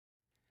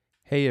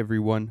Hey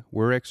everyone,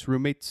 we're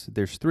ex-roommates.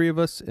 There's 3 of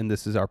us, and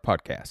this is our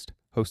podcast,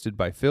 hosted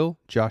by Phil,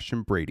 Josh,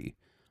 and Brady.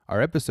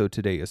 Our episode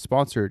today is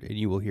sponsored, and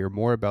you will hear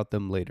more about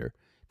them later.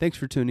 Thanks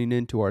for tuning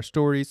in to our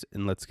stories,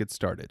 and let's get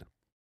started.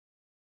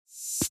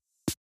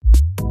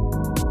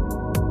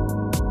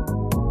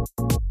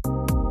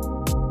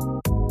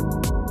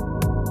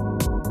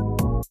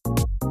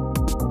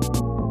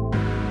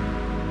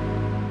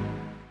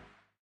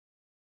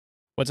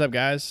 What's up,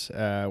 guys?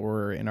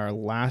 We're in our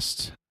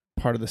last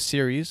part of the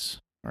series,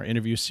 our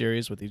interview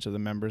series with each of the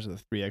members of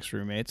the 3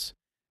 ex-roommates,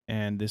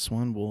 and this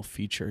one will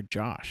feature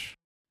Josh.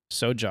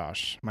 So,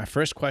 Josh, my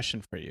first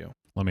question for you.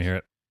 Let me hear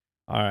it.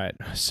 All right.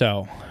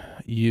 So,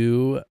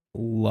 you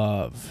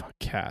love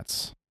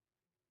cats.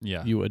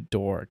 Yeah. You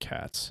adore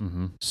cats.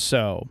 Mm-hmm.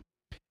 So,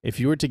 if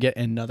you were to get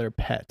another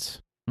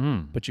pet,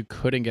 but you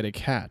couldn't get a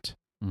cat,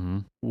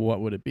 what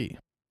would it be?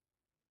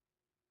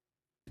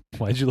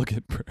 Why'd you look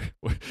at...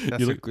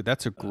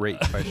 That's a great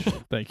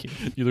question. Thank you.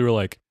 You were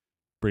like...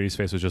 Brady's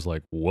face was just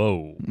like,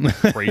 whoa,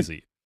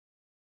 crazy.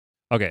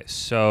 Okay,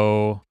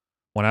 so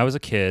when I was a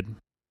kid,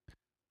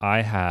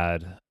 I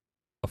had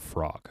a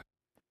frog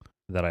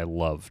that I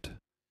loved.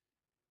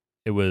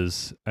 It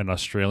was an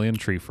Australian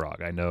tree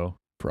frog. I know.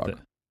 Frog.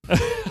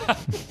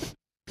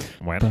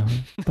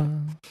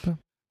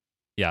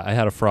 Yeah, I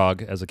had a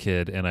frog as a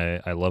kid, and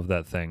I loved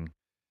that thing.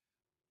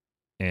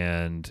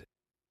 And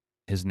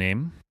his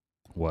name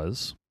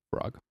was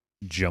Frog.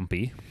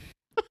 Jumpy.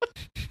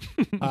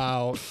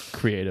 Wow,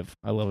 creative.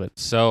 I love it.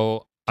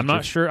 So I'm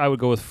not sure I would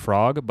go with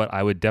frog, but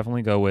I would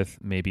definitely go with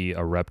maybe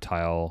a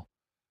reptile.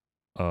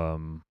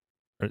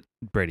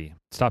 Brady,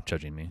 stop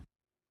judging me.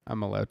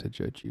 I'm allowed to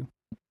judge you.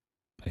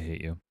 I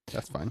hate you.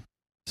 That's fine.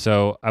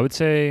 So I would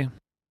say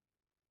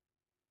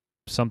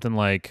something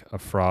like a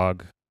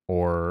frog,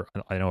 or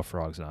I know a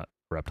frog's not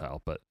a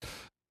reptile, but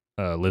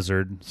a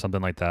lizard,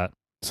 something like that.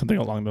 Something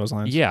along those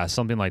lines. Yeah,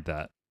 something like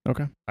that.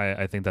 Okay.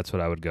 I think that's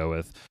what I would go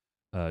with.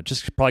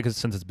 Just probably because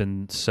since it's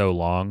been so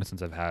long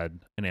since I've had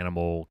an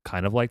animal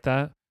kind of like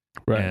that.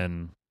 Right.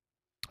 And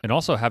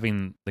also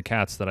having the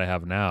cats that I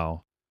have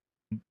now,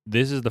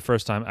 this is the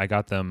first time I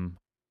got them.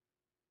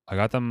 I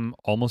got them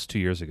almost 2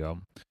 years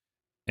ago.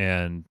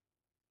 And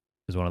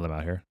is one of them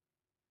out here?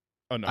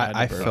 Oh no,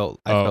 I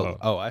felt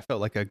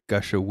like a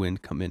gush of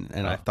wind come in,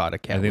 and I thought a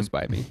cat was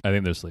by me. I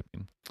think they're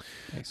sleeping.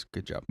 Nice,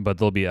 good job. But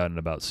they'll be out and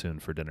about soon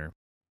for dinner.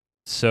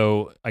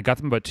 So I got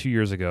them about 2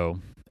 years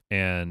ago,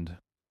 and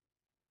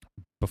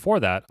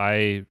before that,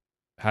 I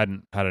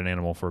hadn't had an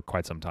animal for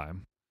quite some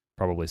time,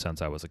 probably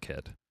since I was a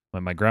kid.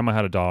 My grandma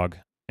had a dog,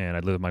 and I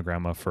lived with my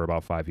grandma for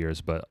about 5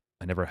 years, but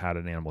I never had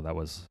an animal that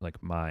was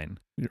like mine,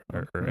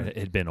 or it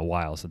had been a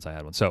while since I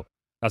had one. So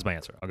that's my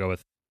answer. I'll go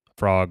with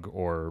frog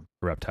or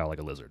a reptile like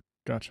a lizard.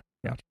 Gotcha.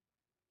 Yeah.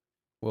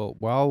 Well,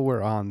 while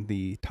we're on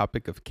the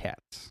topic of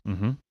cats,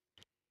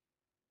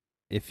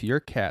 if your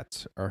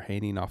cats are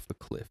hanging off the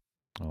cliff,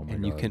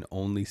 and you can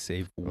only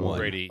save one.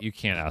 Brady, you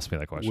can't ask me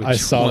that question. I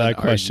saw that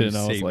question and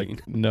I was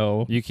like,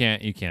 no. You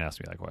can't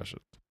ask me that question.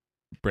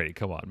 Brady,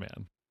 come on,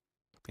 man.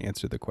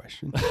 Answer the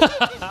question.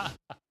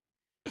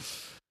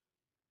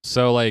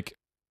 So, like,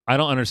 I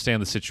don't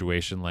understand the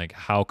situation. Like,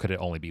 how could it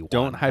only be one?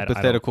 Don't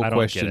hypothetical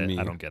question me.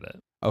 I don't get it.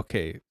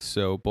 Okay,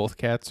 so both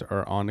cats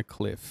are on a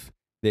cliff.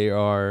 They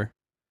are...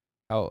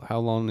 How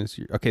long is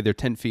your... Okay, they're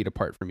 10 feet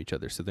apart from each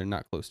other, so they're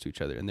not close to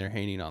each other, and they're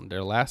hanging on.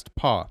 Their last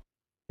paw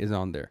is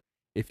on there.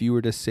 If you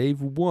were to save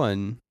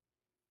one,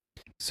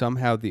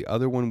 somehow the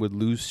other one would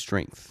lose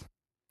strength,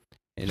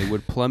 and it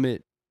would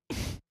plummet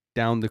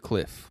down the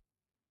cliff.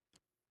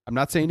 I'm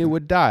not saying it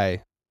would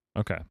die.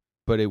 Okay.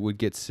 But it would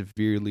get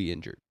severely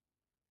injured.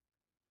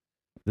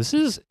 This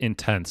is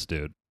intense,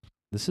 dude.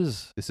 This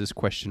is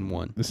question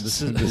 1.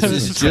 This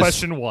is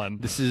question 1.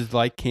 This is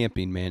like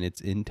camping, man.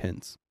 It's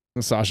intense.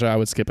 Sasha, I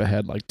would skip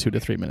ahead like 2 to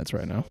 3 minutes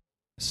right now.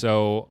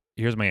 So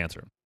here's my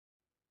answer.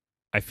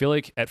 I feel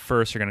like at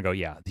first you're going to go,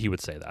 yeah, he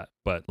would say that.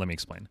 But let me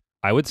explain.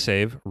 I would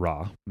save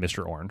Ra,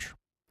 Mr. Orange,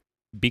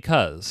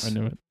 because I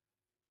knew it.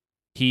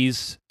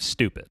 He's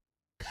stupid.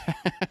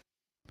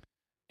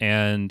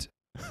 And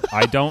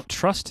I don't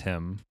trust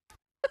him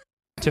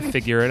to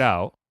figure it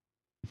out.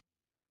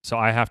 So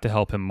I have to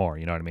help him more.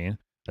 You know what I mean?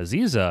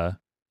 Aziza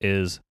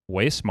is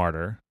way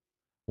smarter,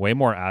 way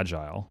more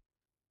agile.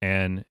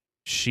 And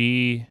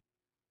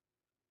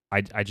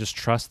I just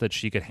trust that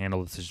she could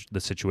handle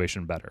the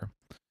situation better.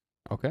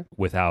 Okay.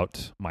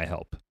 Without my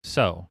help.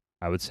 So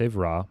I would save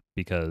Ra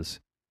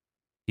because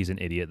he's an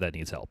idiot that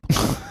needs help.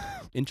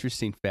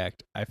 Interesting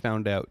fact. I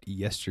found out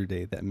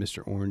yesterday that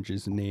Mr.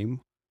 Orange's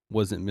name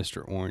wasn't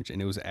Mr. Orange,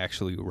 and it was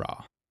actually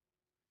Ra.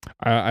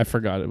 I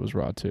forgot it was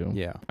Ra too.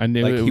 Yeah. I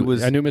knew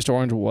I knew Mr.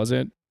 Orange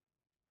wasn't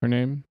her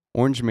name.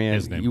 Orange Man.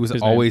 He was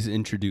always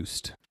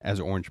introduced as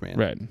Orange Man.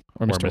 Right.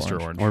 Or Mr.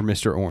 Orange. Or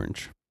Mr.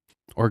 Orange.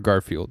 Or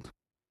Garfield.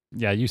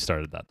 Yeah, you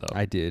started that though.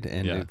 I did,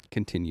 and it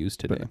continues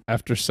today. But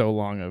after so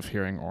long of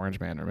hearing Orange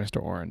Man or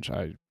Mr. Orange,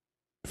 I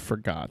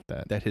forgot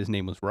that his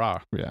name was Ra.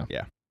 Yeah.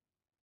 Yeah.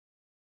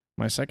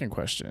 My second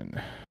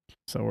question.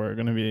 So we're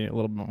going to be a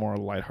little bit more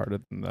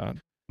lighthearted than that.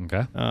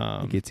 Okay.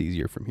 It gets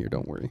easier from here.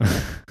 Don't worry.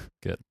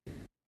 Good.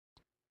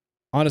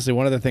 honestly,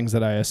 one of the things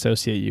that I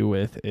associate you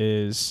with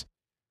is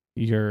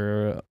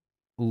your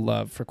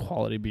love for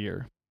quality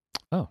beer.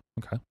 Oh,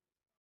 okay.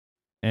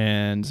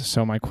 And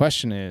so my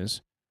question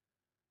is,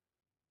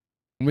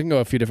 we can go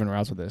a few different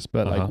routes with this,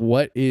 but like, Uh-huh.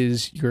 what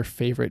is your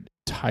favorite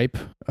type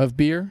of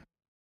beer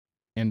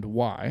and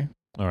why?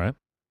 All right.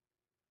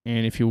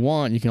 And if you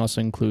want, you can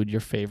also include your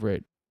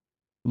favorite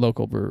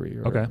local brewery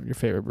or Okay. your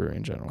favorite brewery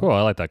in general. Cool.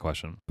 I like that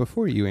question.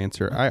 Before you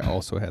answer, I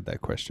also had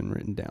that question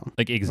written down.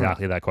 Like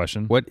exactly that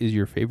question. What is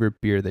your favorite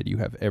beer that you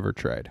have ever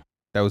tried?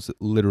 That was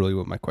literally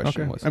what my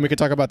question was. And we could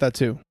talk about that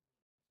too.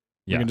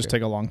 Yeah. We can just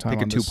take a long time Take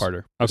a on this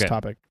two-parter. this Okay.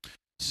 topic.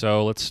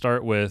 So let's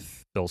start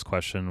with Bill's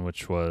question,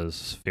 which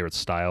was favorite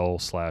style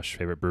 /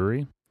 favorite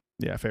brewery.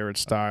 Yeah, favorite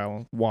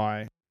style.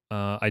 Why?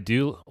 I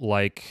do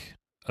like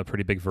a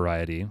pretty big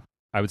variety.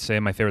 I would say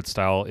my favorite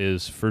style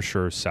is for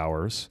sure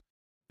sours,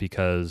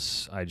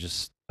 because I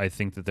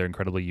think that they're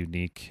incredibly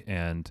unique.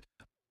 And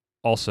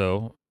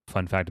also,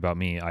 fun fact about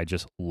me, I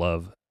just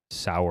love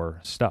sour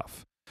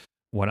stuff.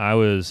 When I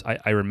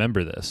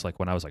remember this, like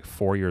when I was like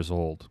 4 years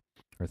old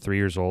or 3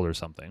 years old or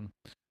something,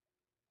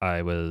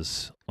 I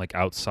was like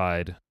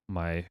outside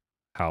my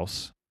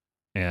house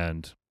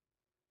and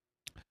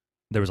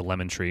there was a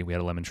lemon tree. We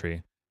had a lemon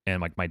tree,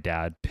 and like my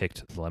dad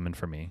picked the lemon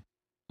for me,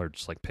 or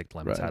just like picked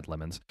lemons, Right. had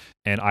lemons,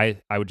 and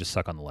I would just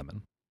suck on the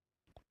lemon,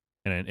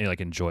 and I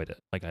like enjoyed it.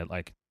 Like I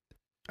like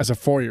As a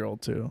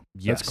 4-year-old too.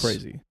 yes, That's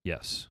crazy.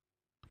 yes.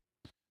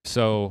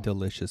 So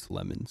Delicious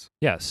lemons.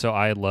 yeah, so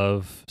I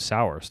love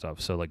sour stuff.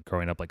 So like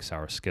growing up, like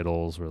sour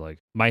Skittles were like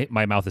my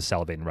mouth is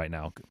salivating right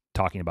now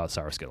talking about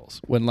sour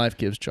Skittles. When life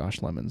gives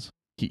Josh lemons,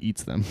 he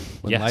eats them.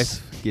 When Yes.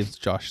 life gives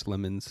Josh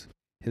lemons,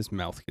 his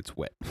mouth gets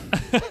wet.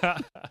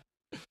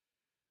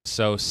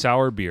 So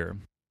sour beer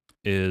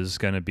is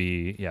going to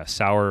be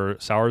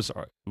sours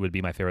would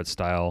be my favorite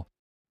style.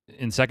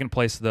 In second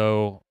place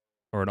though,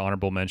 or an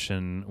honorable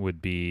mention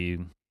would be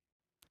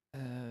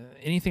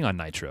anything on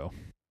nitro,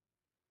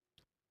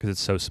 because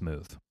it's so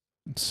smooth.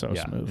 It's so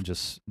yeah, smooth. and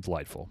just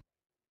delightful.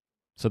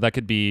 So that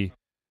could be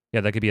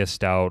a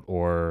stout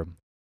or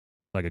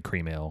like a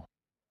cream ale.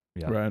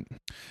 Yeah. Right.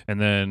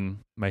 And then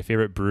my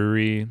favorite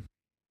brewery,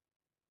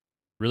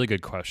 really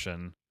good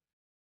question.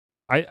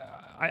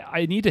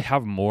 I need to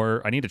have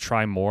more. I need to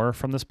try more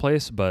from this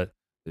place, but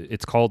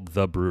it's called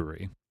The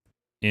Brewery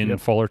in Yep.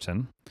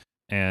 Fullerton,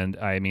 and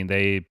I mean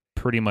they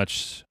pretty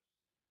much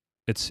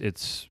it's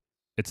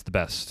the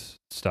best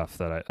stuff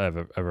that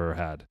I've ever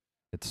had.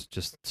 It's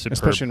just superb.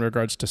 Especially in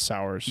regards to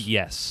sours.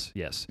 Yes.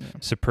 Yeah.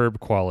 Superb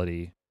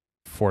quality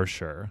for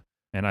sure.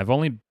 And I've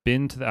only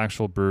been to the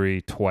actual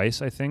brewery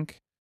twice, I think.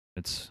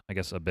 It's, I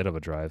guess, a bit of a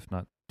drive,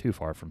 not too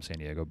far from San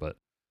Diego, but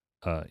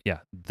yeah,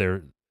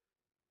 they're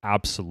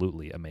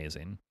absolutely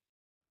amazing.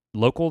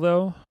 Local,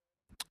 though,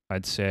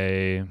 I'd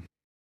say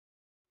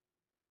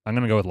I'm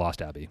going to go with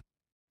Lost Abbey.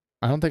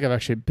 I don't think I've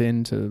actually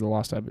been to the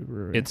Lost Abbey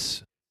Brewery.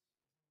 It's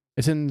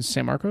in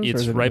San Marcos? or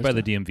is it in right by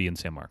the Vista? DMV in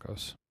San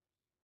Marcos.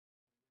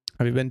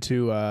 Have you been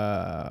to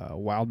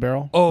Wild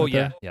Barrel? Oh, out yeah.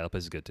 there? Yeah, that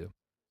place is good, too.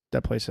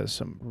 That place has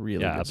some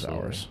really Yeah, good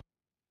absolutely. sours.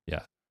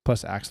 Yeah.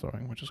 Plus axe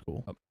throwing, which is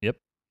cool. Yep.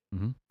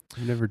 Mm-hmm.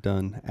 I've never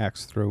done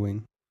axe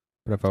throwing,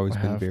 but I've always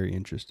I been have. very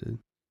interested.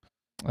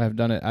 I have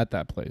done it at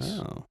that place.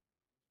 Oh,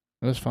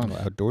 It was fun.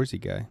 outdoorsy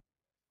guy.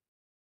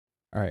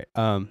 All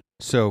right.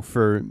 So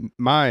for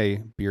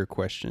my beer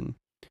question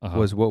Uh-huh.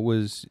 was, what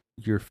was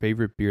your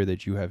favorite beer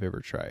that you have ever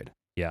tried?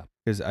 Yeah.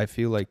 Because I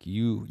feel like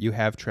you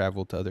have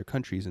traveled to other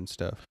countries and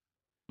stuff,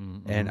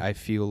 and I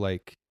feel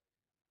like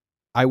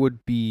I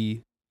would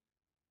be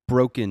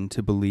broken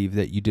to believe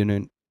that you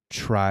didn't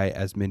try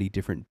as many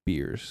different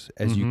beers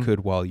as you Mhm. could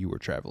while you were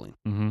traveling.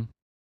 Mm-hmm.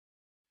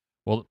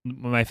 Well,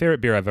 my favorite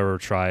beer I've ever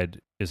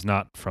tried is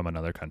not from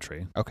another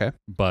country, Okay.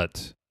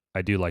 but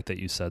I do like that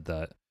you said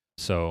that.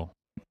 So,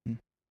 Mhm.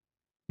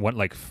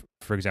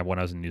 for example, when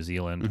I was in New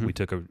Zealand, Mhm.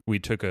 we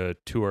took a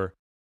tour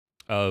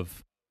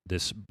of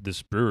this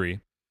brewery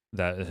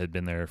that had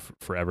been there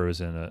forever. It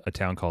was in a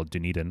town called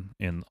Dunedin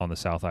on the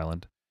South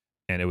Island,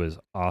 and it was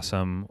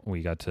awesome.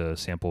 We got to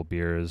sample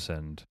beers,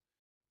 and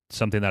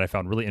something that I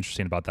found really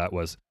interesting about that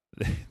was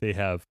they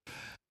have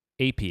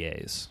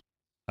APAs,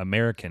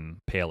 American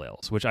Pale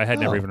Ales, which I had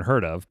never Oh. even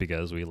heard of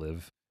because we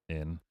live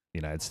in the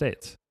United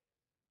States.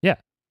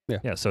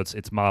 Yeah. So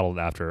it's modeled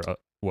after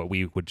what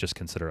we would just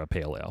consider a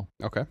pale ale.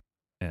 Okay.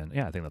 And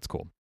yeah, I think that's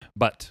cool.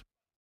 But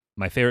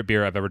my favorite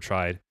beer I've ever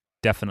tried,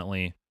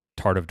 definitely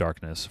Tart of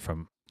Darkness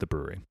from the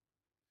brewery.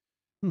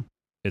 Hmm.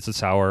 It's a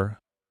sour,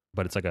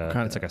 but it's like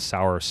Kinda- a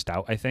sour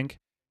stout, I think,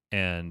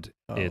 and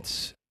Oh.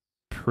 it's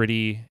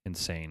pretty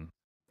insane.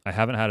 I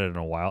haven't had it in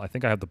a while. I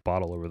think I have the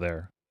bottle over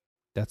there.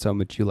 That's how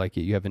much you like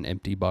it. You have an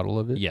empty bottle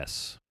of it?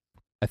 Yes,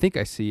 I think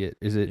I see it.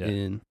 Is it Yeah.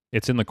 in?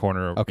 it's in the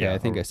corner. Okay, yeah, I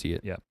think or- I see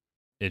it.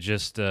 It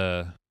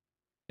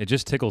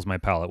just tickles my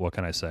palate. What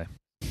can I say?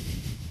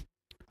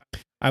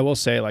 I will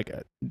say, like,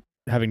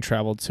 having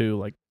traveled to,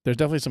 like, there's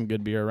definitely some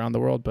good beer around the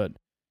world, but,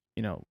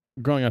 you know,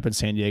 growing up in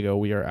San Diego,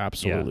 we are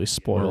absolutely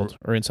spoiled.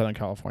 Or in Southern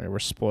California, we're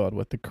spoiled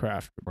with the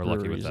craft We're lucky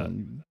with breweries that.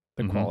 and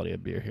the Mhm. quality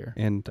of beer here.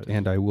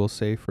 And I will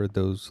say for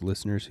those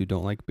listeners who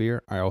don't like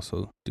beer, I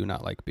also do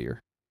not like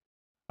beer.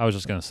 I was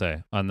just gonna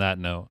say on that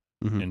note,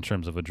 Mhm. in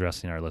terms of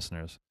addressing our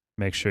listeners,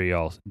 make sure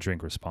y'all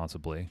drink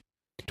responsibly.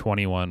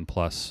 21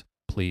 plus,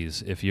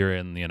 please, if you're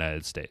in the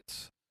United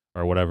States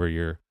or whatever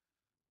your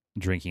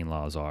drinking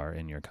laws are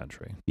in your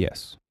country.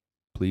 Yes.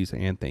 Please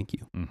and thank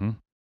you. Mm-hmm.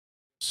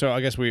 So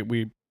I guess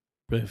we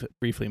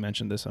briefly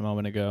mentioned this a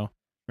moment ago.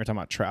 We were talking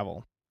about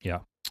travel.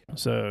 Yeah.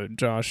 So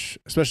Josh,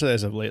 especially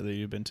as of lately,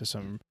 you've been to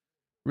some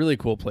really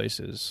cool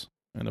places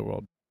in the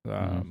world.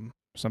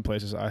 Some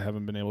places I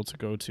haven't been able to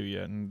go to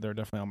yet, and they're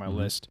definitely on my Mhm.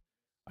 list.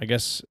 I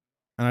guess,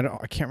 and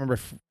I can't remember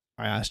if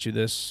I asked you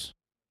this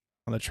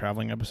on the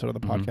traveling episode of the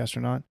Mhm. podcast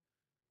or not.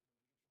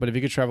 But if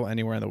you could travel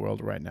anywhere in the world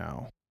right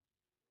now,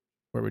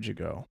 where would you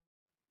go?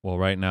 Well,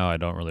 right now I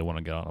don't really want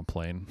to get on a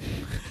plane.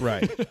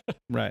 Right.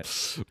 Right.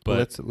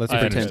 But let's I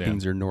pretend understand.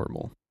 things are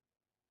normal.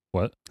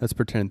 What? Let's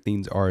pretend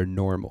things are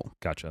normal.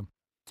 Gotcha.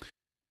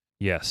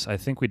 Yes, I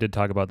think we did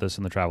talk about this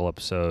in the travel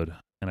episode,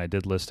 and I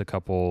did list a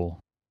couple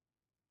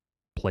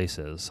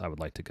places I would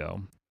like to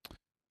go.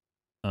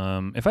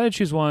 If I had to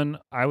choose one,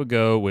 I would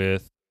go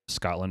with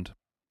Scotland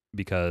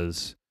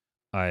because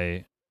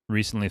I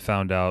recently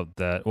found out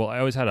that, well, I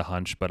always had a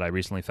hunch, but I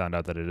recently found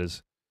out that it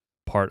is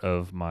part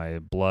of my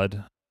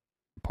blood,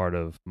 part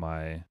of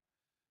my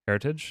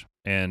heritage.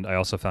 And I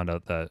also found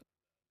out that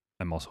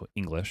I'm also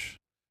English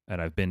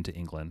and I've been to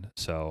England.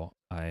 So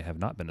I have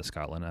not been to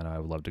Scotland and I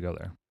would love to go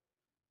there.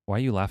 Why are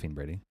you laughing,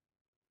 Brady?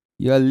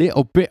 You're a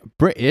little bit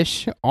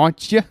British,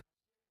 aren't you?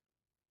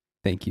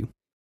 Thank you.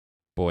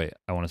 Boy,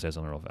 I want to say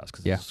something real fast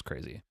because Yeah. this is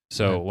crazy.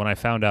 So when I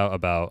found out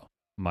about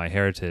my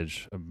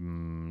heritage,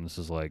 this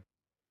is like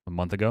a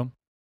month ago,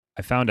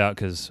 I found out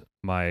because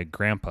my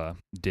grandpa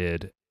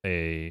did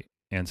a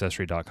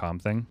Ancestry.com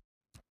thing.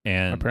 My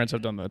And parents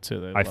have done that too.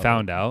 They I love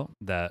found it. out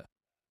that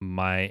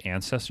my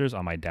ancestors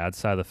on my dad's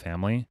side of the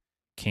family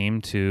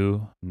came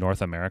to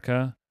North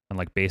America and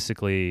like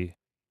basically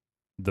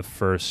the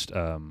first,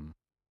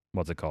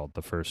 what's it called?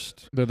 The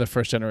first, They're the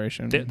first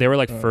generation. they were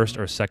like first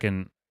or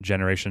second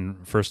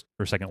generation, first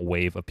or second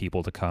wave of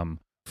people to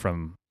come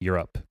from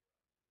Europe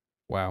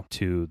Wow.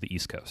 to the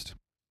East Coast.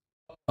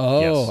 Oh,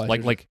 Yes. I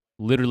see. Like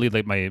literally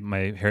like my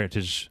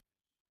heritage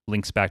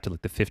links back to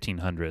like the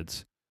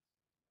 1500s.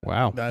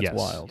 Wow. That's yes.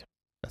 wild.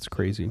 That's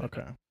crazy.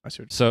 Okay, I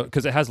see. What So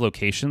because it has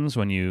locations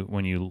when you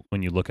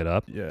look it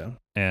up, yeah.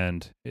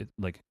 and it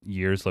like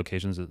years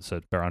locations, it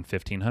said around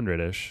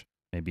 1500ish,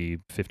 maybe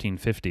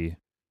 1550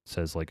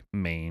 says like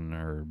Maine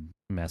or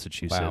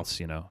Massachusetts,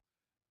 you know.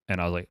 And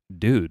I was like,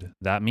 dude,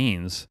 that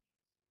means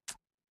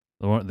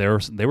they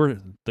were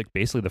like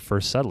basically the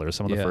first settlers,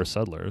 some of the Yeah. first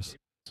settlers.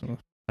 So-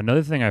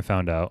 Another thing I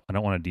found out, I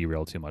don't want to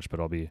derail too much, but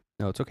I'll be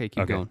No, it's okay.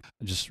 Keep Okay. going.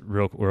 just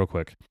real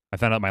quick. I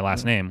found out my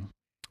last name,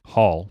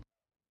 Hall.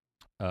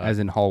 As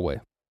in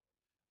hallway.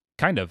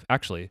 Kind of,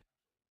 actually.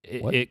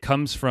 What? It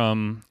comes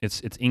from,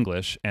 it's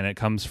English, and it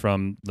comes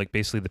from like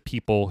basically the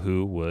people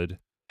who would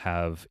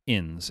have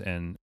inns,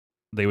 and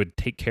they would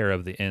take care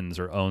of the inns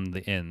or own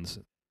the inns,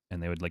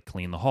 and they would like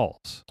clean the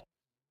halls.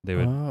 They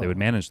would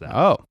manage that.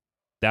 Oh,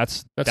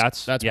 That's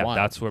wild.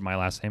 that's where my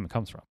last name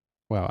comes from.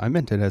 wow. I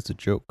meant it as a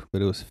joke,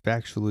 but it was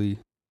factually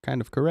kind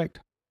of correct.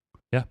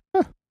 You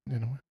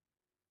know,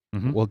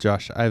 Mhm. Well,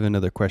 Josh, I have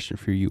another question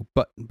for you.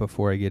 But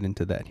before I get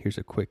into that, here's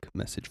a quick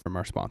message from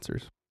our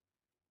sponsors.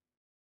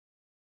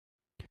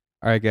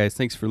 All right, guys,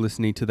 thanks for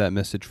listening to that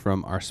message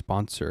from our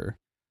sponsor.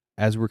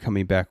 As we're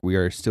coming back, we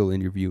are still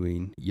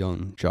interviewing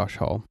young Josh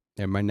Hall.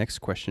 And my next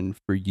question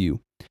for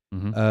you.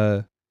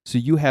 Mhm. So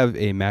you have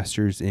a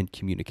master's in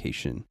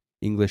communication.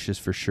 English is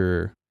for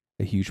sure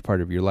a huge part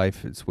of your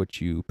life. It's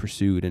what you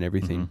pursued and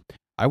everything.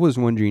 I was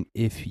wondering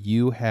if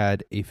you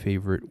had a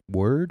favorite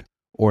word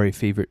or a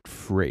favorite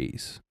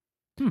phrase.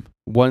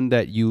 One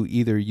that you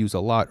either use a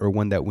lot or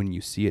one that when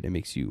you see it, it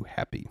makes you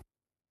happy.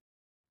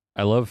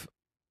 I love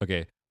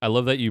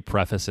that you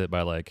preface it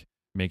by like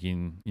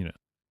making,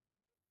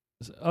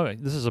 oh,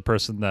 this is a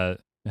person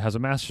that has a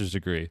master's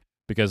degree,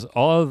 because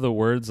all of the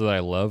words that I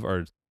love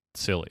are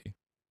silly.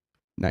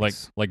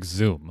 Nice. Like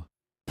Zoom.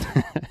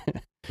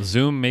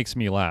 Zoom makes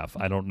me laugh.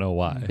 I don't know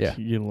why. Yeah.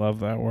 You love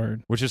that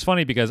word. Which is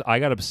funny because I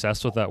got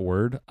obsessed with that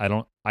word.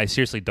 I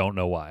seriously don't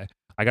know why.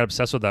 I got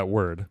obsessed with that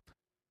word.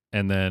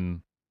 And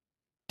then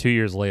 2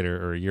 years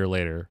later or a year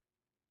later,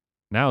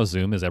 now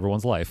Zoom is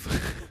everyone's life.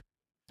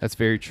 That's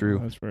very true.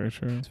 That's very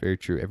true. It's very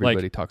true.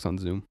 Everybody talks on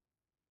Zoom.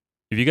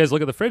 If you guys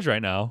look at the fridge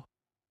right now,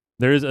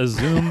 there is a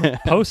Zoom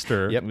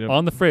poster Yep.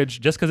 on the fridge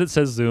just because it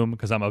says Zoom,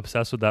 because I'm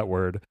obsessed with that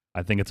word.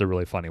 I think it's a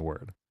really funny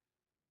word.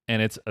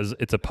 And it's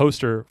a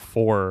poster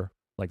for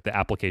like the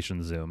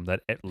application Zoom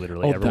that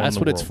literally Oh, everyone that's in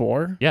what the it's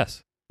world. for?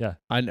 Yes.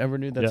 I never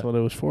knew that's Yeah. what it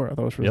was for. I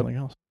thought it was for Yep. something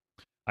else.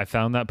 I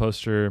found that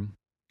poster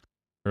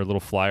or a little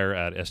flyer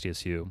at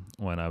SDSU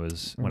when I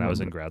was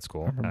in grad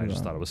school. And I remember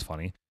just that. thought it was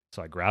funny.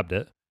 So I grabbed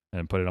it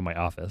and put it in my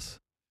office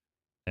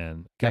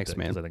and kept Thanks, it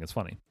man. because I think it's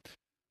funny.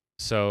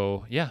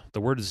 So yeah,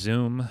 the word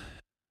Zoom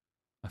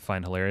I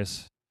find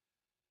hilarious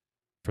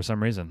for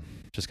some reason,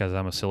 just because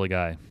I'm a silly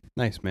guy.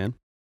 Nice, man.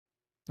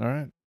 All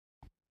right.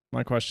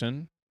 my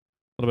question,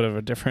 a little bit of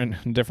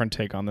a different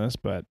take on this,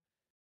 but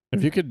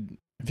if you could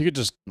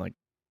just like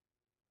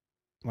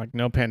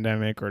no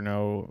pandemic or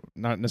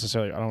not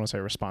necessarily, I don't want to say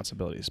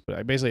responsibilities,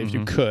 but basically if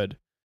you could,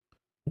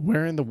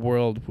 where in the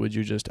world would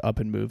you just up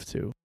and move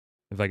to?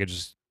 If I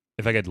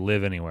could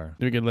live anywhere.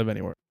 If you could live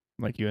anywhere.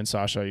 Like you and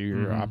Sasha,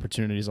 your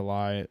opportunities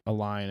align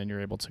and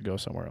you're able to go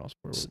somewhere else.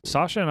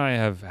 Sasha and I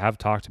have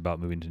talked about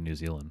moving to New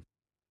Zealand,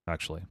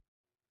 actually.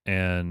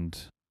 And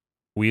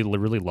we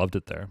really loved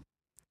it there.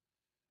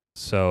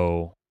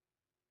 So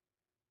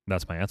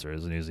that's my answer,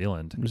 is New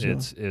Zealand.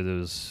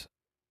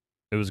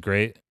 It was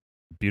great,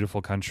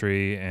 beautiful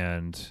country,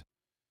 and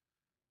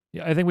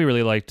yeah, I think we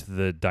really liked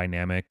the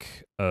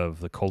dynamic of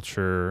the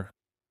culture,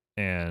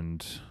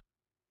 and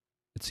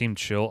it seemed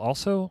chill.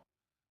 Also,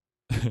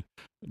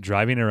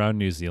 driving around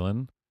New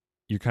Zealand,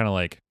 you're kind of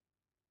like,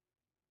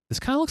 this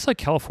kind of looks like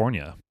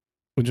California.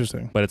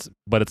 Interesting. But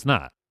it's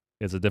not.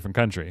 It's a different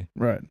country.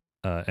 Right.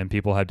 And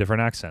people have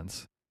different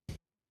accents.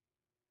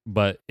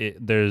 But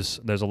there's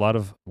a lot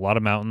of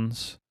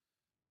mountains.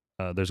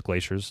 There's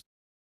glaciers.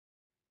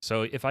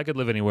 So if I could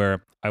live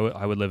anywhere, I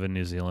would live in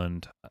New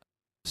Zealand,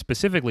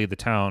 specifically the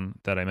town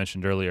that I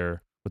mentioned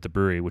earlier with the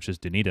brewery, which is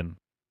Dunedin.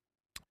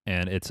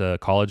 And it's a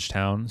college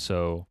town,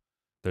 so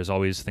there's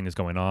always things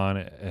going on.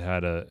 It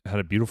had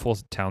a beautiful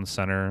town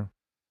center.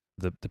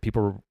 The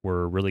people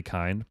were really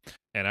kind.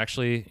 And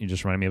actually, you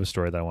just reminded me of a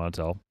story that I want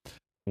to tell.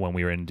 When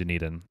we were in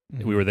Dunedin,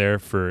 we were there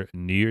for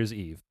New Year's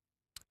Eve,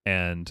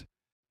 and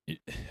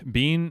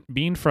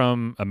being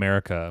from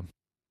America,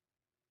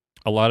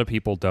 a lot of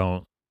people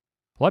don't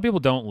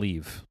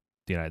leave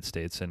the United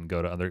States and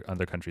go to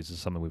other countries. This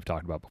is something we've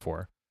talked about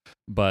before.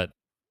 But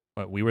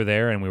we were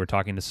there, and we were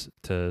talking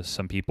to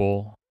some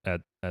people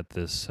at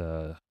this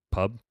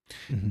pub,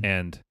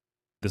 and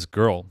this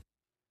girl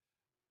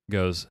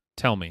goes,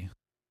 "Tell me,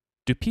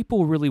 do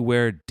people really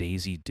wear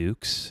Daisy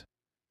Dukes?"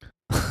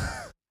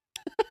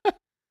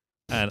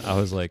 And I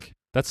was like,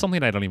 that's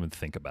something I don't even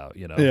think about,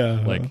 you know? Yeah.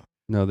 Like,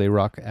 no, they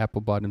rock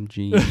apple bottom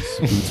jeans,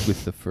 boots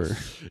with the fur.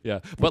 Yeah.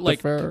 But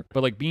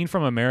like being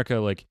from America,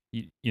 like,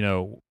 you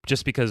know,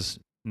 just because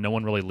no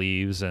one really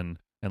leaves and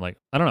like,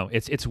 I don't know,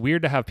 it's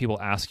weird to have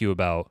people ask you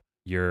about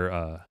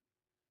your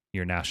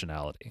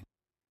nationality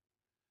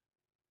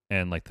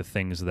and like the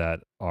things that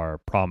are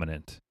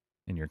prominent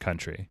in your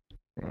country.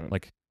 Right.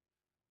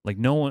 Like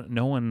no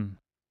one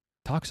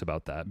talks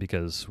about that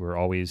because we're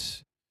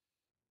always,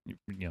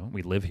 you know,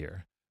 we live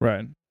here.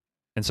 Right.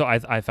 And so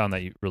I found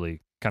that really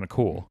kind of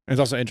cool. It's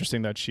also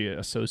interesting that she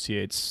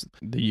associates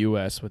the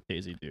U.S. with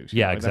Daisy Dukes.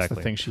 Yeah, like, exactly. That's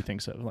the thing she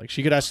thinks of. Like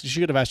she could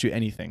have asked you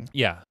anything.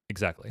 Yeah,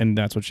 exactly. And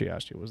that's what she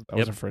asked you. Was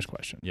her first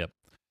question. Yep.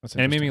 That's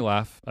and it made me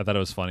laugh. I thought it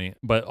was funny.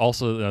 But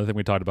also the other thing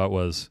we talked about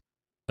was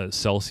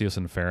Celsius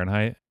and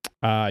Fahrenheit.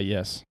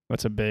 Yes.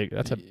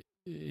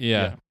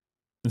 Yeah.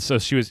 And so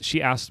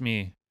she asked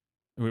me,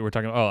 we were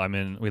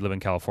talking, we live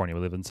in California.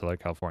 We live in Southern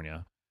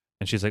California.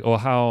 And she's like, "Oh,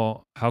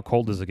 how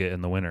cold does it get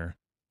in the winter?"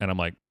 And I'm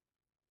like,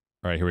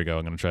 "All right, here we go.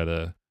 I'm gonna try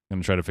to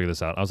figure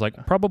this out." I was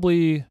like,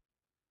 probably,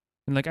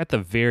 like at the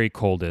very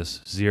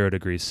coldest, 0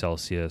 degrees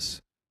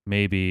Celsius,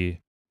 maybe,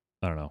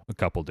 I don't know, a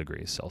couple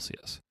degrees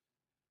Celsius.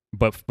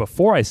 But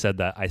before I said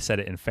that, I said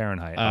it in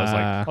Fahrenheit.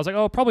 I was like,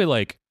 oh, probably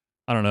like,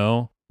 I don't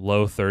know,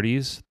 low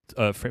 30s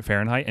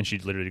Fahrenheit. And she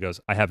literally goes,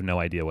 "I have no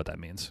idea what that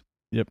means."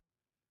 Yep.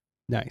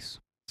 Nice.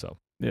 So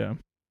yeah.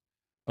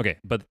 Okay,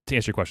 but to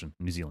answer your question,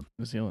 New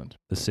Zealand,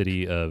 the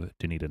city of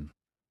Dunedin.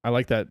 I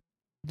like that,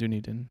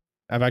 Dunedin.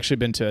 I've actually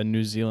been to a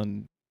New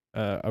Zealand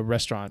a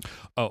restaurant.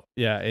 Oh,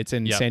 yeah, it's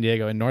in San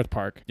Diego in North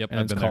Park. Yep, and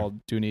I've it's been called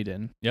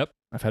Dunedin. Yep,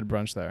 I've had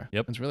brunch there.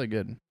 Yep, it's really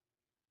good.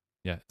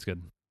 Yeah, it's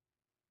good.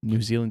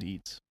 New Zealand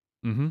eats.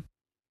 Mm-hmm.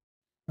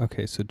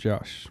 Okay, so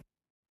Josh,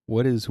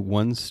 what is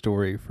one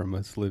story from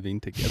us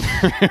living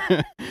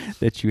together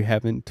that you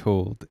haven't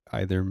told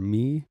either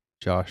me,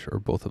 Josh, or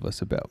both of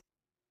us about?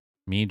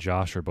 Me,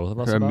 Josh, or both of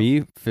us? Or about?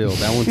 Me, Phil.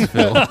 That one's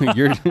Phil.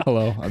 You're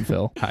Hello, I'm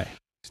Phil. Hi.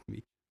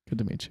 Good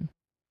to meet you.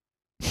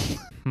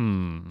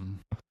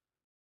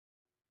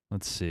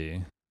 Let's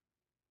see.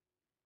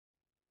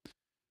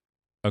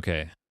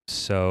 Okay,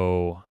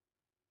 so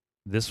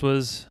this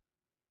was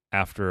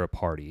after a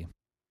party.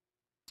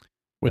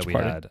 Which that we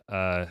party?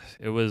 Had.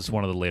 It was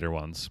one of the later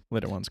ones.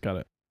 Later ones, got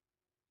it.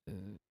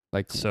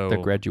 Like the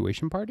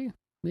graduation party,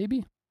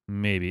 maybe?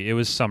 Maybe. It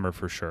was summer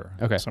for sure.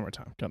 Okay,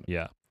 summertime. Got it.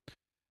 Yeah.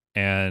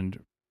 And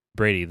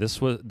Brady,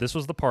 this was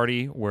the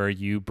party where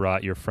you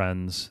brought your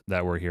friends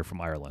that were here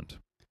from Ireland.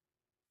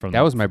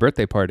 That was my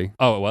birthday party.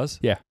 Oh, it was?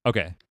 Yeah.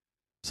 Okay.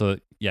 So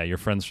yeah, your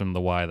friends from the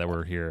Y that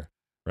were here,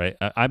 right?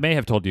 I may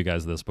have told you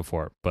guys this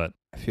before, but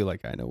I feel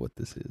like I know what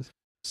this is.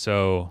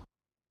 So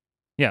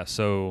yeah,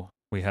 so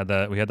we had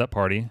that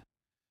party,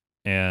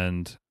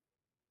 and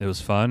it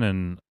was fun.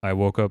 And I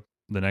woke up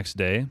the next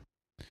day,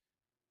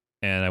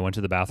 and I went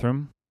to the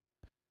bathroom,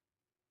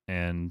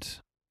 and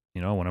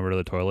I went over to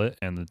the toilet,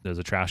 and there's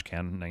a trash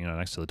can,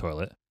 next to the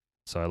toilet.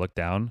 So I look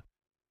down,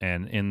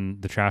 and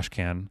in the trash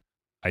can,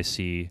 I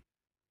see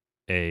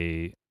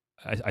a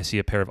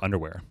pair of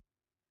underwear,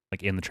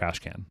 like in the trash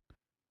can,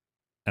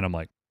 and I'm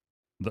like,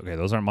 okay,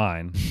 those aren't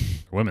mine.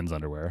 They're women's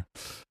underwear.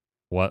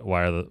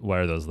 Why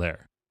are those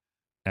there?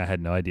 And I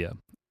had no idea.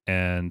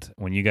 And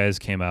when you guys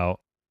came out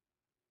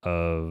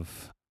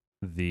of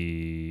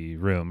the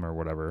room or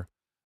whatever,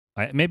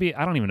 I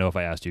don't even know if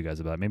I asked you guys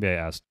about it. Maybe I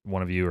asked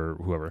one of you or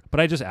whoever, but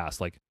I just asked,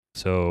 like,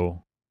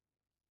 so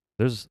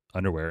there's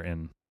underwear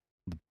in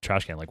the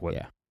trash can. Like, what?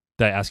 Yeah.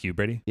 Did I ask you,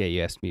 Brady? Yeah,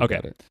 you asked me Okay.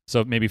 about it.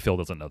 So maybe Phil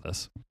doesn't know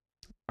this.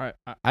 All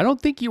right. I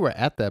don't think you were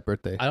at that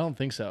birthday. I don't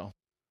think so.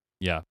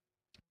 Yeah.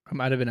 I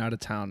might have been out of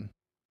town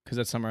because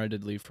that summer I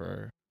did leave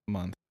for a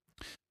month.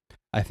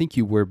 I think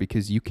you were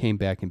because you came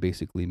back and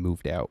basically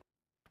moved out.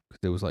 Because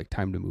it was like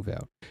time to move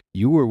out.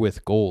 You were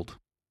with Gold.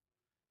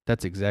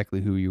 That's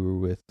exactly who you were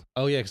with.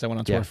 Oh, yeah, because I went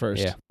on tour Yeah,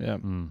 first. yeah. Yeah.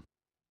 Mm.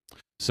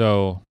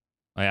 So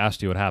I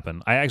asked you what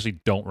happened. I actually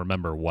don't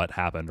remember what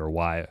happened or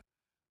why,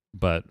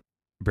 but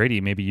Brady,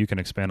 maybe you can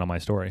expand on my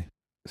story.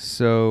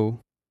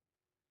 So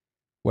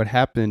what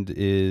happened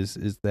is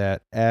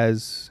that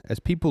as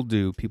people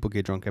do, people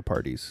get drunk at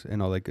parties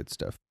and all that good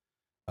stuff.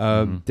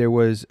 Mhm. There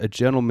was a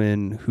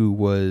gentleman who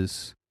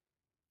was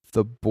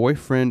the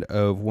boyfriend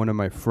of one of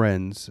my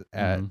friends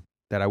Mhm.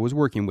 that I was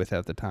working with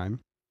at the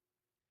time.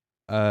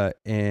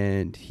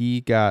 And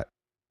he got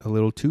a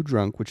little too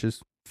drunk, which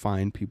is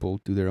fine.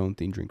 People do their own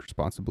thing, drink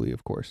responsibly,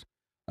 of course.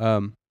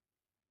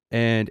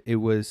 And it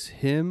was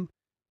him,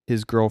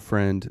 his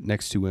girlfriend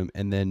next to him,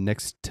 and then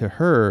next to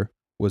her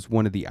was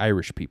one of the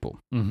Irish people.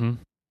 Mm-hmm.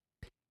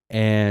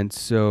 And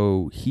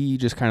so he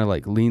just kind of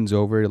like leans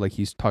over, like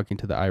he's talking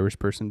to the Irish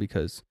person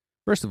because,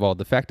 first of all,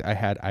 the fact I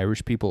had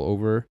Irish people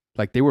over,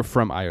 like they were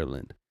from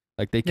Ireland.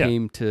 Like they Yeah.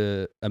 came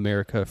to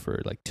America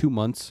for like 2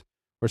 months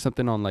or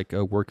something on like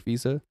a work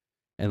visa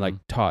and like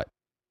taught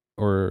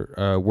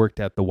or worked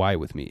at the Y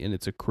with me. And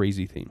it's a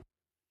crazy thing.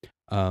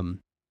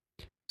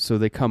 So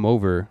they come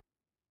over,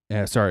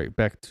 and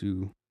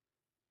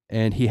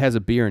he has a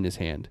beer in his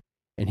hand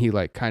and he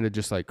like kind of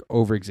just like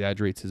over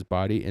exaggerates his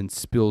body and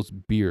spills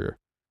beer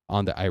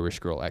on the Irish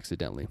girl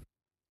accidentally.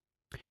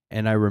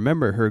 And I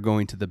remember her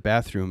going to the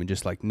bathroom and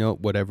just like, no,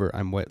 whatever,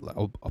 I'm wet,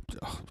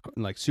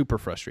 like super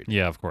frustrated.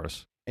 Yeah, of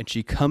course. And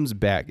she comes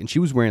back and she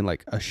was wearing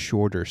like a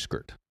shorter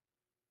skirt.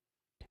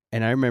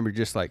 And I remember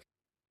just like,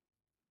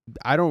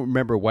 I don't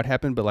remember what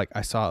happened, but like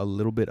I saw a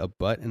little bit of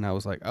butt and I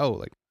was like, oh,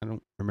 like I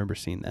don't remember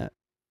seeing that.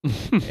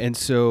 And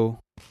so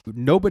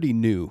nobody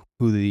knew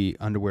who the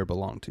underwear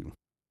belonged to.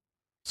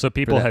 So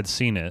people that. had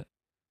seen it.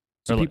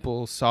 So Or like-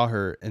 people saw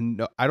her,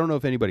 and I don't know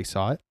if anybody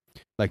saw it.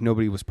 Like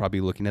nobody was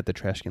probably looking at the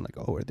trash can, like,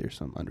 "Oh, are there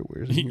some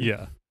underwears?" in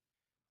here?"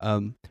 Yeah.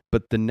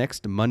 But the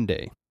next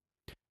Monday,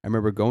 I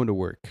remember going to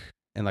work,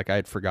 and like I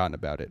had forgotten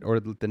about it. Or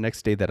the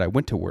next day that I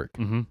went to work,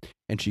 Mm-hmm.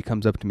 and she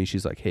comes up to me,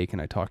 she's like, "Hey,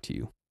 can I talk to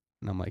you?"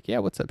 And I'm like, "Yeah,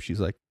 what's up?"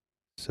 She's like,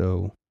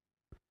 "So,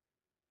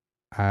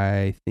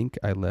 I think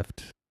I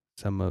left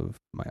some of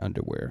my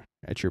underwear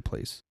at your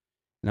place,"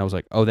 and I was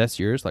like, "Oh, that's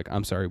yours?" Like,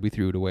 I'm sorry, we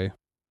threw it away.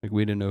 Like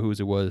we didn't know whose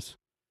it was.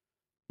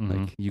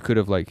 Mm-hmm. Like you could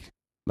have like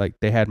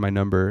they had my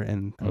number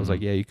and I was like,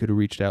 Mhm. yeah, you could have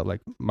reached out.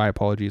 Like my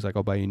apologies. Like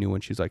I'll buy you a new one.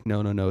 She's like,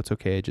 no, it's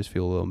okay. I just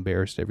feel a little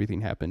embarrassed.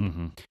 Everything happened.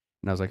 Mm-hmm.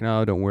 And I was like,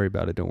 no, don't worry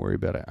about it. Don't worry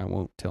about it. I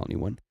won't tell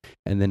anyone.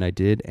 And then I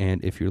did.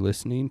 And if you're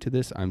listening to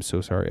this, I'm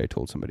so sorry I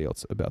told somebody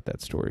else about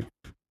that story.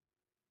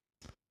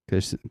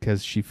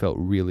 Because she felt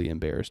really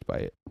embarrassed by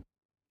it.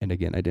 And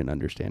again, I didn't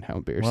understand how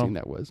embarrassing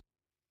that was.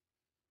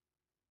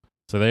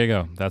 So there you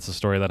go. That's the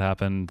story that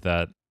happened.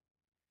 That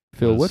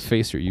Phil, what was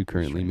face are you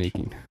currently strange.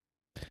 making?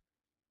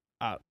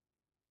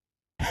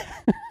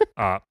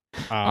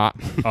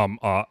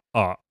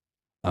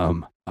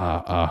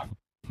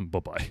 bye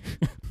bye.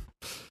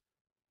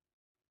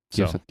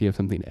 Do So you have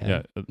something to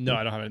add? yeah. No,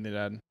 I don't have anything to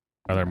add.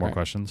 Are there more Alright.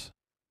 questions?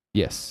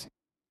 Yes.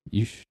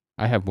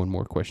 I have one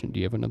more question. Do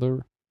you have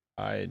another?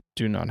 I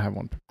do not have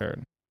one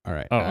prepared. All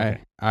right. Oh,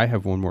 okay. I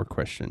have one more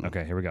question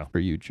Okay, here we go. for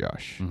you,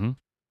 Josh. Mm-hmm.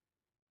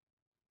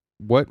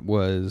 What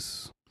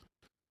was,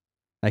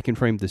 I can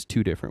frame this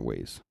two different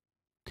ways.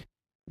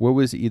 What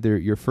was either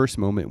your first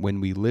moment when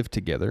we lived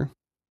together?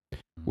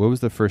 What was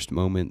the first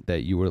moment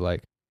that you were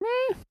like,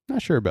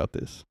 not sure about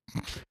this?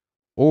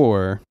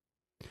 Or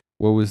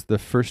what was the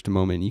first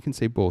moment, you can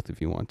say both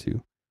if you want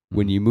to,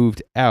 when you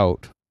moved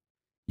out,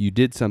 you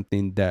did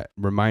something that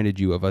reminded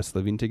you of us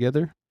living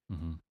together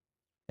Mm-hmm.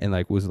 and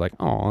like was like,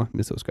 oh, I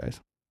miss those guys.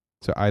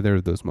 So either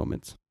of those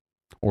moments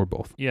or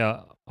both.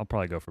 Yeah, I'll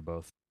probably go for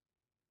both.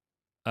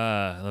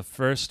 The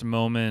first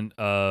moment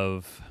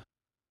of,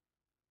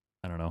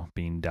 I don't know,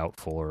 being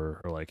doubtful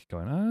or like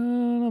going, I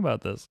don't know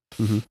about this.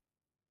 Mhm.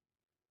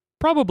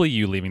 Probably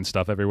you leaving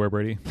stuff everywhere,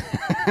 Brady.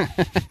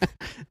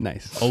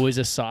 Nice. Always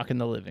a sock in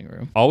the living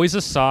room. Always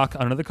a sock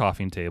under the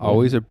coffee table.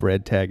 Always a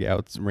bread tag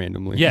out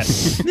randomly.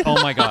 Yes.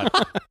 Oh my God.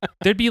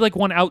 There'd be like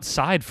one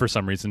outside for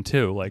some reason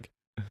too. Like,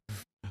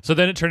 so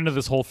then it turned into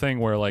this whole thing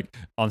where like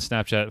on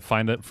Snapchat,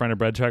 find a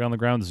bread tag on the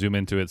ground, zoom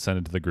into it, send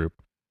it to the group,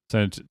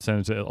 send it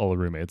to all the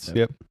roommates.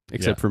 Yep.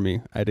 Except Yeah. for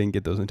me. I didn't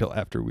get those until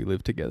after we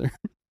lived together.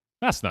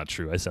 That's not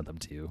true. I sent them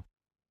to you.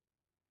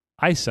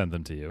 I sent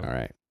them to you. All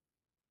right.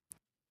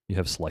 You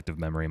have selective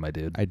memory, my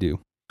dude. I do.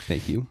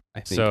 Thank you.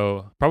 I think.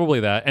 So probably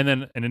that. And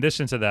then in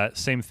addition to that,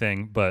 same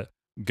thing, but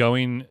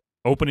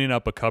opening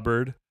up a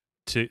cupboard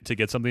to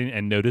get something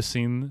and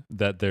noticing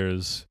that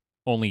there's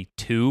only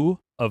 2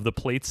 of the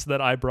plates that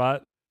I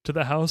brought to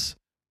the house.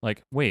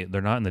 Like, wait,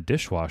 they're not in the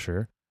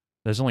dishwasher.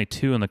 There's only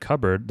 2 in the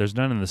cupboard. There's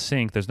none in the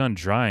sink. There's none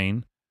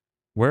drying.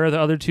 Where are the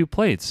other 2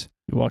 plates?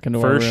 You walk into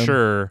For our room.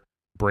 sure,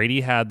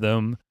 Brady had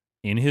them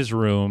in his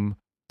room,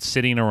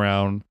 sitting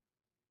around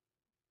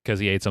because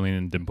he ate something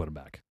and didn't put them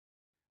back.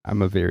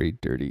 I'm a very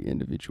dirty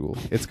individual.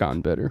 It's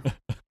gotten better.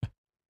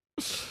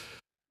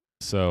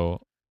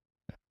 So,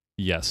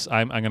 yes,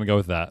 I'm going to go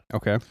with that.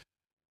 Okay.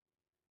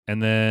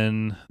 And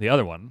then the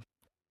other one,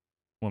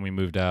 when we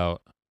moved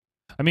out.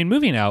 I mean,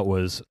 moving out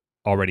was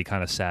already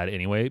kind of sad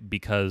anyway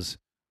because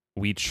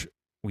we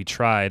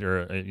tried,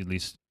 or at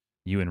least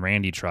you and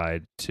Randy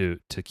tried to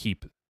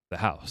keep the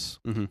house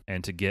Mhm.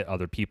 and to get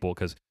other people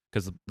because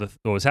what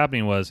was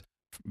happening was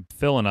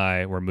Phil and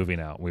I were moving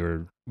out. We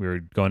were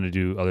going to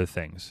do other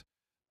things,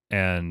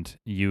 and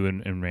you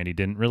and Randy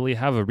didn't really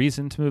have a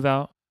reason to move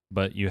out,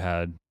 but you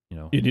had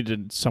You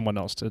needed someone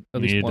else to, at You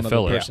least needed one to other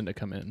fill it. person to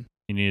come in.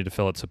 you needed to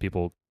fill it so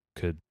people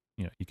could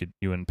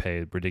you wouldn't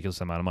pay a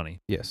ridiculous amount of money.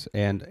 Yes,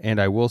 and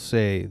I will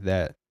say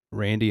that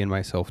Randy and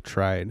myself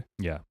tried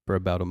Yeah. for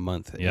about a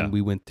month, Yeah. and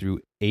we went through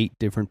 8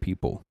 different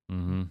people,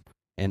 Mm-hmm.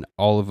 and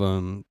all of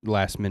them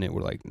last minute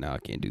were like, "No, I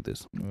can't do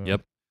this."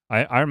 Yep.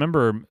 I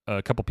remember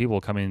a couple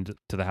people coming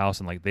to the house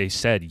and like they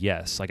said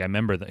yes. Like I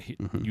remember that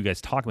Mhm. you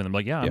guys talking with them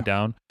like, yeah, I'm Yeah.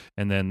 down,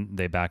 and then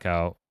they back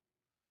out.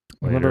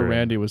 I remember later and-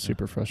 Randy was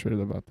super frustrated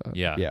about that.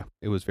 Yeah, Yeah,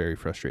 it was very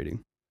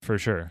frustrating. for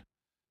sure.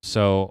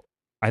 So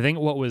I think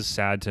what was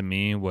sad to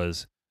me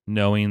was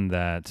knowing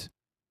that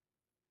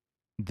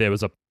there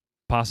was a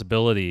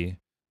possibility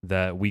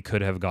that we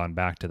could have gone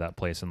back to that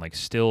place and like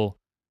still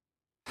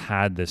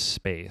had this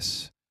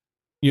space.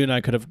 You and I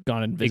could have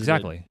gone and visited.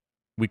 Exactly.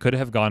 We could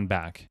have gone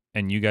back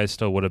and you guys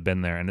still would have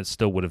been there and it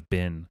still would have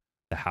been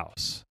the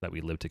house that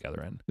we lived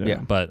together in.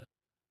 Yeah. But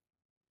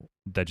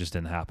that just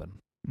didn't happen.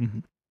 Mm-hmm.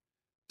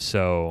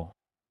 So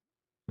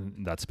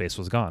that space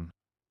was gone.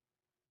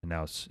 And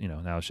now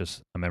it's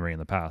just a memory in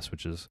the past,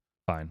 which is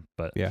fine.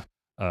 But Yeah.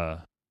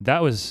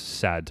 that was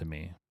sad to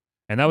me.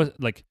 And that was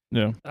like,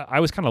 Yeah. I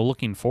was kind of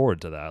looking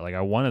forward to that. Like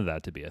I wanted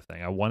that to be a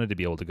thing. I wanted to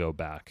be able to go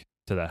back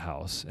to that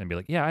house and be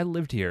like, yeah, I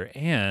lived here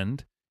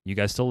and you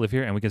guys still live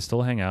here and we can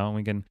still hang out and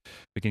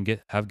we can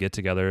have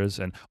get-togethers.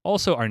 And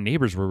also our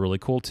neighbors were really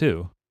cool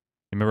too.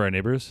 You remember our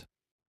neighbors?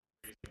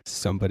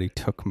 Somebody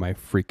took my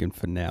freaking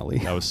finale.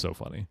 That was so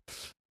funny.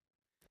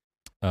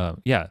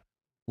 Yeah.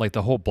 Like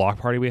the whole block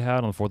party we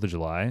had on the 4th of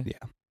July.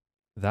 Yeah.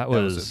 That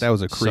was a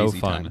so crazy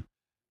fun. time.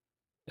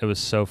 It was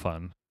so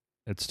fun.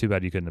 It's too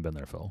bad you couldn't have been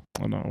there, Phil.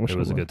 Oh no, I wish It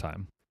was a were. good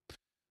time.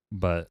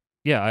 But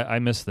yeah, I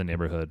miss the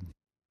neighborhood.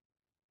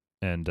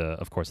 And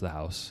of course the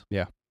house.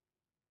 Yeah.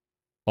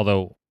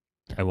 Although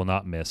I will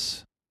not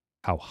miss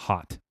how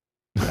hot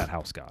that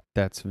house got.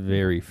 That's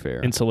very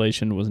fair.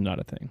 Insulation was not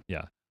a thing.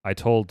 I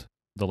told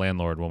the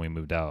landlord when we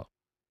moved out,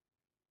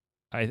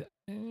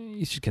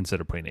 you should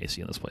consider putting AC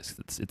in this place.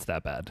 It's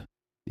that bad.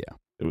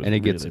 It was And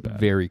it gets really bad.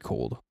 very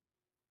cold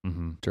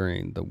Mm-hmm.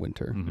 during the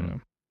winter. Mm-hmm. Yeah.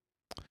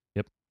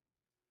 Yep.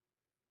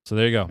 So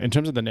there you go. In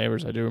terms of the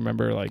neighbors, I do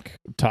remember like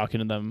talking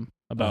to them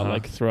about Uh-huh.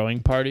 like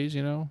throwing parties,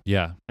 you know,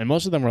 Yeah. and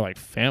most of them were like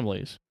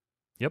families.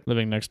 Yep.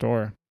 Living next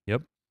door.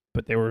 Yep.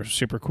 But they were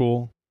super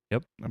cool.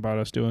 Yep. About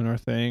us doing our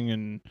thing,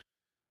 and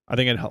I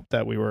think it helped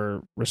that we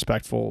were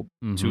respectful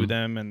to Mhm.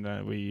 them and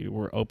that we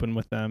were open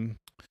with them,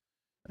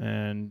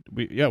 and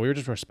we were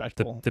just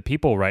respectful. The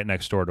people right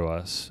next door to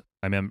us,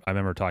 I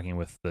remember talking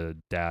with the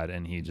dad,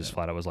 and he just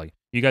flat out was like,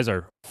 "You guys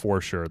are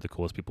for sure the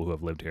coolest people who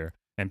have lived here."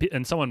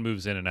 And someone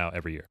moves in and out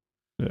every year,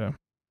 Yeah.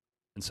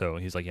 and so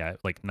he's like, "Yeah,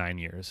 like 9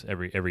 years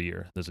every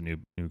year. There's a new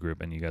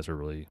group, and you guys are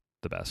really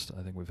the best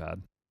I think we've had."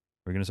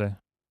 What were you gonna say?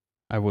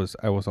 I was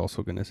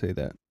also going to say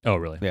that. Oh,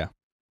 really? Yeah.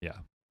 Yeah.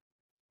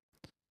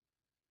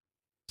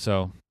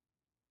 So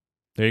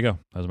there you go.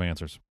 Those are my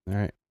answers. All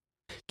right.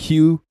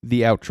 Cue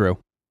the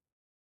outro.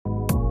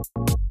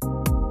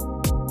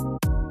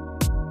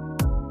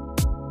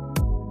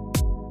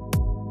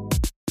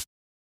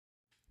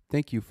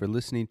 Thank you for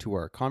listening to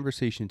our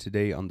conversation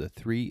today on the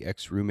 3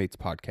 Ex-Roommates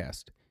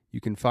podcast. You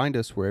can find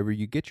us wherever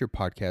you get your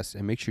podcasts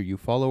and make sure you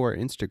follow our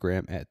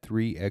Instagram at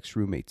 3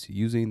 Ex-Roommates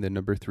using the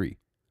number 3.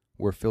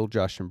 We're Phil,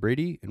 Josh, and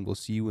Brady, and we'll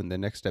see you in the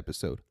next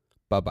episode.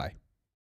 Bye-bye.